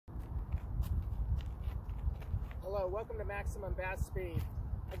Hello, welcome to Maximum Bat Speed.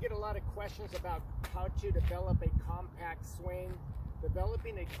 I get a lot of questions about how to develop a compact swing.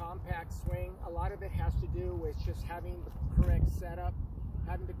 Developing a compact swing, a lot of it has to do with just having the correct setup,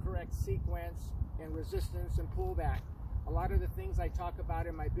 having the correct sequence and resistance and pullback. A lot of the things I talk about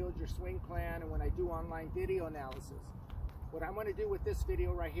in my Build Your Swing plan and when I do online video analysis. What I'm going to do with this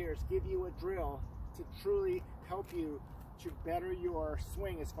video right here is give you a drill to truly help you to better your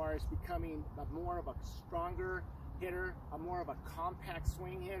swing as far as becoming more of a stronger hitter, a more of a compact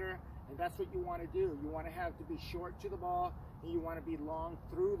swing hitter, and that's what you want to do. You want to have to be short to the ball and you want to be long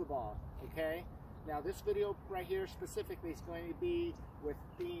through the ball, okay? Now this video right here specifically is going to be with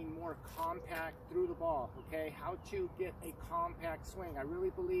being more compact through the ball, okay? How to get a compact swing. I really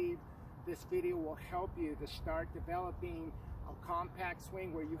believe this video will help you to start developing a compact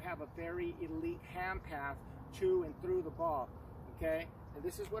swing where you have a very elite hand path to and through the ball, okay? And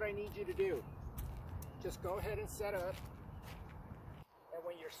this is what I need you to do. Just go ahead and set up. And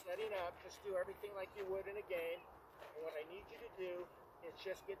when you're setting up, just do everything like you would in a game. And what I need you to do is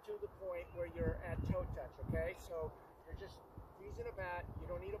just get to the point where you're at toe touch, okay? So you're just using a bat. You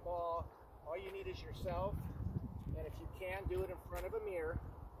don't need a ball. All you need is yourself. And if you can, do it in front of a mirror.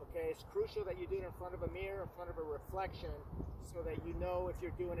 Okay, it's crucial that you do it in front of a mirror, in front of a reflection, so that you know if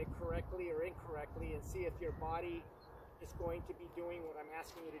you're doing it correctly or incorrectly and see if your body is going to be doing what I'm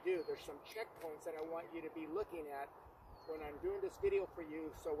asking you to do. There's some checkpoints that I want you to be looking at when I'm doing this video for you.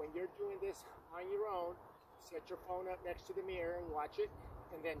 So when you're doing this on your own, set your phone up next to the mirror and watch it,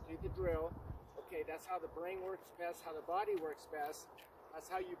 and then do the drill. Okay, that's how the brain works best, how the body works best. That's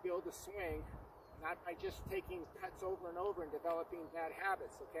how you build a swing. Not by just taking cuts over and over and developing bad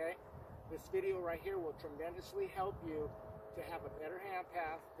habits, okay? This video right here will tremendously help you to have a better hand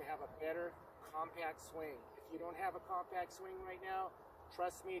path, to have a better compact swing. If you don't have a compact swing right now,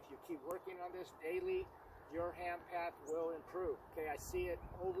 trust me, if you keep working on this daily, your hand path will improve, okay? I see it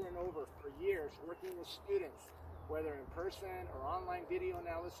over and over for years working with students, whether in person or online video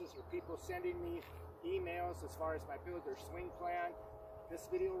analysis or people sending me emails as far as my Build Your Swing plan. This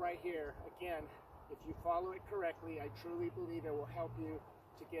video right here, again, if you follow it correctly, I truly believe it will help you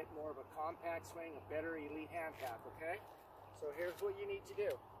to get more of a compact swing, a better elite hand path, okay? So here's what you need to do.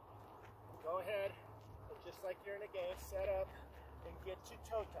 Go ahead, and just like you're in a game, set up and get to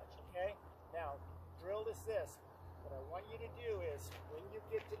toe touch, okay? Now, drill is this. What I want you to do is, when you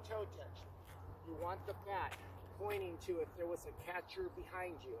get to toe touch, you want the bat pointing to if there was a catcher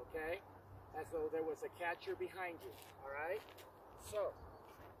behind you, okay? As though there was a catcher behind you, all right? So,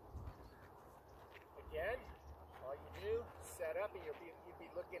 again, all you do, set up, and you'll be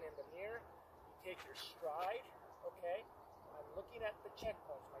looking in the mirror. You take your stride, okay? I'm looking at the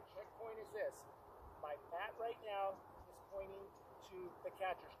checkpoints. My checkpoint is this. My bat right now is pointing to the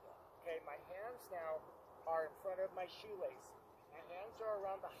catcher's glove, okay? My hands now are in front of my shoelace. My hands are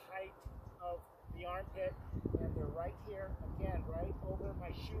around the height of the armpit, and they're right here, again, right over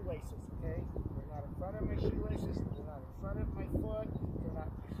my shoelaces, okay? They're not in front of my shoelaces, they're not in front of my foot, they're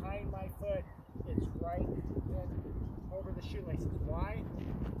not behind my foot, it's right in over the shoelaces. Why?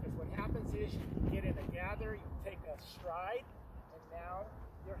 Because what happens is you get in a gather, you take a stride, and now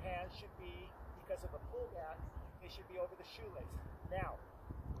your hands should be, because of the pullback, they should be over the shoelace. Now,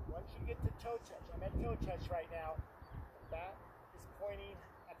 once you get to toe touch, I'm at toe touch right now, the bat is pointing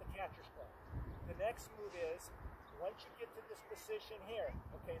at the catcher's glove. The next move is, once you get to this position here,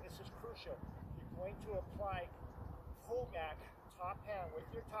 okay, this is crucial, you're going to apply pullback, top hand, with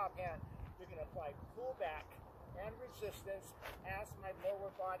your top hand, you're going to apply pullback and resistance as my lower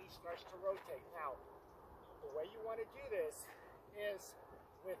body starts to rotate. Now, the way you want to do this is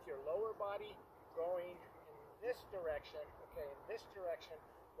with your lower body going in this direction, okay, in this direction,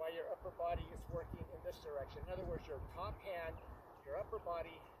 while your upper body is working in this direction. In other words, your top hand, your upper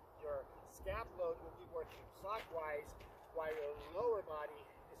body, your scapula will be working clockwise, while your lower body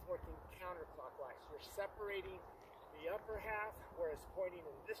is working counterclockwise. You're separating the upper half, where it's pointing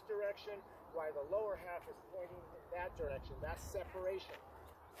in this direction, while the lower half is pointing in that direction. That's separation.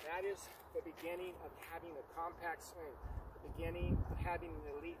 That is the beginning of having a compact swing, the beginning of having an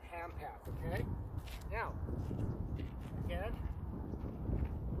elite hand path, okay? Now, again,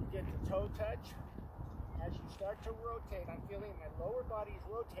 you get to toe touch. As you start to rotate, I'm feeling my lower body is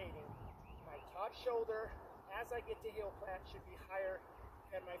rotating. My top shoulder, as I get to heel plant, should be higher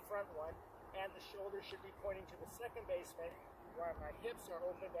than my front one, and the shoulder should be pointing to the second baseman, while my hips are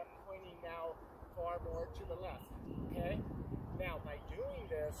opened up, pointing now far more to the left, okay? Now, by doing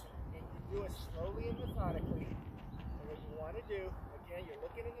this, and you do it slowly and methodically, and what you want to do, again, you're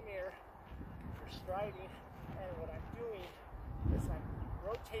looking in the mirror, you're striding, and what I'm doing is I'm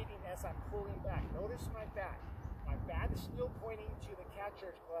rotating as I'm pulling back. Notice my back. My My bat is still pointing to the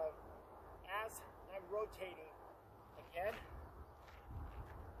catcher's glove as I'm rotating. Again,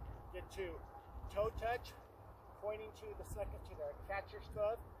 get to toe touch, pointing to the catcher's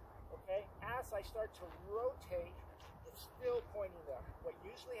glove. Okay, as I start to rotate, it's still pointing there. What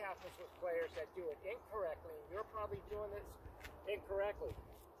usually happens with players that do it incorrectly, and you're probably doing this incorrectly.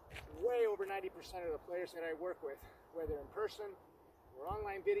 Way over 90% of the players that I work with, whether in person or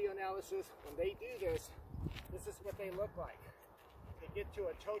online video analysis, when they do this, this is what they look like. They get to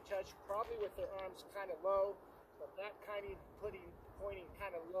a toe touch, probably with their arms kind of low, but that kind of pointing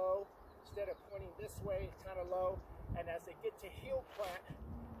kind of low, instead of pointing this way, kind of low. And as they get to heel plant,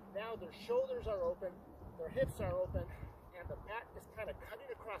 now their shoulders are open, their hips are open, and the bat is kind of cutting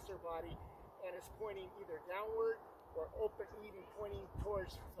across their body and is pointing either downward or open, even pointing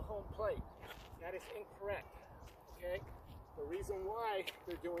towards the home plate. That is incorrect, okay? The reason why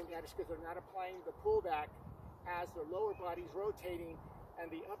they're doing that is because they're not applying the pullback as their lower body's rotating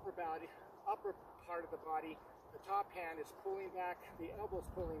and the upper part of the body, the top hand is pulling back, the elbow's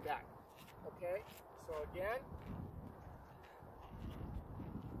pulling back, okay? So again,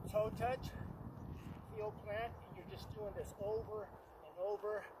 toe touch, heel plant, and you're just doing this over and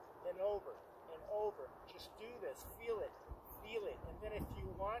over and over and over. Just do this, feel it, and then if you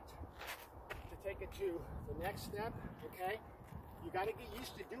want to take it to the next step, okay, you got to get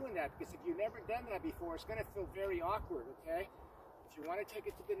used to doing that, because if you've never done that before, it's going to feel very awkward, okay? If you want to take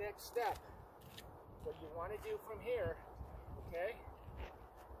it to the next step, what you want to do from here, okay,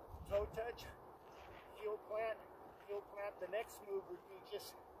 toe touch, heel plant. The next move would be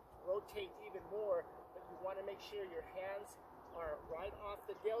just rotate even more, but you want to make sure your hands are right off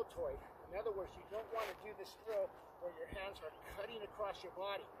the deltoid. In other words, you don't want to do this drill where your hands are cutting across your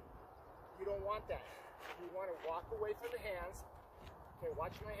body. You don't want that. You want to walk away from the hands. Okay,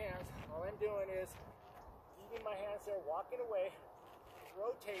 watch my hands. All I'm doing is leaving my hands there, walking away,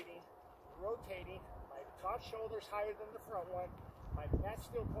 rotating. My top shoulder's higher than the front one. My bat's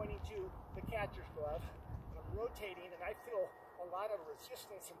still pointing to the catcher's glove. I'm rotating, and I feel a lot of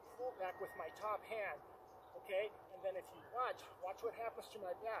resistance and pullback with my top hand. Okay, and then if you watch what happens to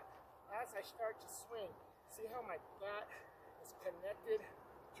my bat as I start to swing. See how my bat is connected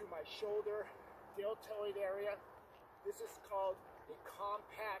to my shoulder, deltoid area? This is called a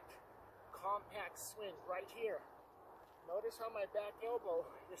compact swing right here. Notice how my back elbow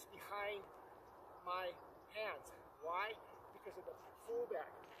is behind my hands. Why? Because of the pullback,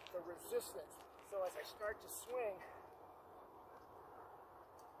 the resistance. So as I start to swing,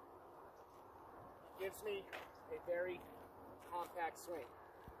 it gives me a very compact swing.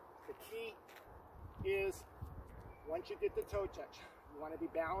 The key is, once you get the toe touch, you want to be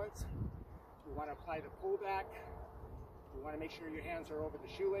balanced, you want to apply the pullback, you want to make sure your hands are over the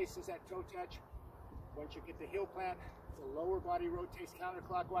shoelaces at toe touch. Once you get the heel plant, the lower body rotates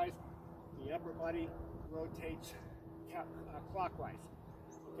counterclockwise, the upper body rotates clockwise,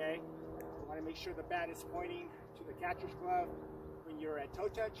 okay? You want to make sure the bat is pointing to the catcher's glove when you're at toe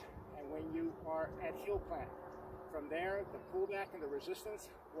touch and when you are at heel plant. From there, the pullback and the resistance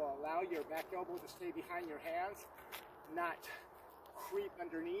will allow your back elbow to stay behind your hands, not creep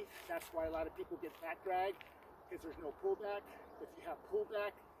underneath. That's why a lot of people get bat drag, because there's no pullback. If you have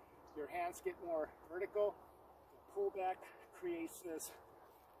pullback, your hands get more vertical. The pullback creates this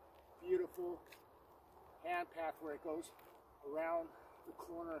beautiful hand path where it goes around the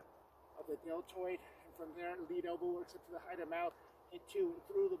corner of the deltoid, and from there, the lead elbow works up to the height of mouth, hit to and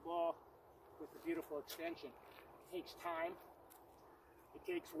through the ball with a beautiful extension. Takes time, it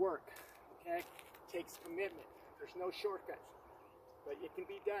takes work, okay? It takes commitment. There's no shortcuts, but it can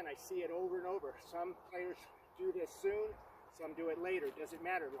be done. I see it over and over. Some players do this soon, some do it later. It doesn't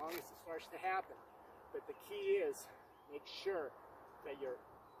matter as long as it starts to happen. But the key is make sure that you're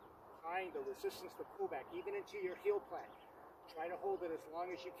applying the resistance to pullback, even into your heel plant. Try to hold it as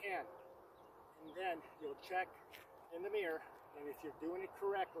long as you can. And then you'll check in the mirror, and if you're doing it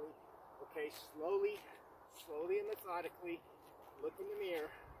correctly, okay, slowly and methodically, look in the mirror,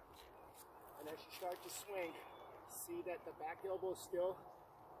 and as you start to swing, see that the back elbow is still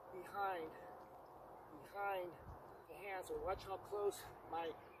behind the hands. Or watch how close my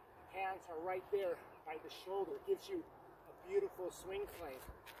hands are right there by the shoulder. It gives you a beautiful swing plane.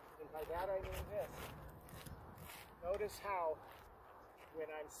 And by that I mean this. Notice how when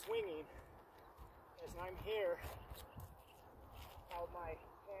I'm swinging, as I'm here, how my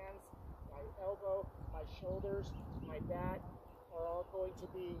hands, my elbow, my shoulders, my bat are all going to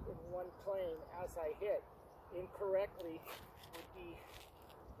be in one plane as I hit. Incorrectly would be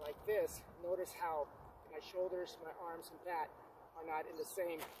like this. Notice how my shoulders, my arms, and bat are not in the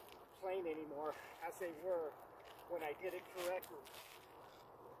same plane anymore as they were when I did it correctly.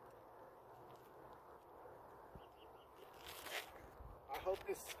 I hope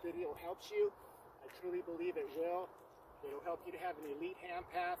this video helps you. I truly believe it will. It'll help you to have an elite hand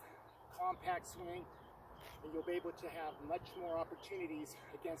path, compact swing, and you'll be able to have much more opportunities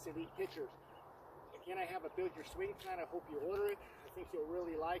against elite pitchers. Again, I have a Build Your Swing plan. I hope you order it. I think you'll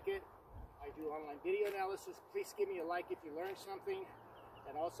really like it. I do online video analysis. Please give me a like if you learned something.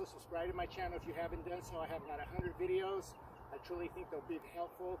 And also subscribe to my channel if you haven't done so. I have about 100 videos. I truly think they'll be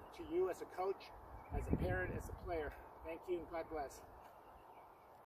helpful to you as a coach, as a parent, as a player. Thank you and God bless.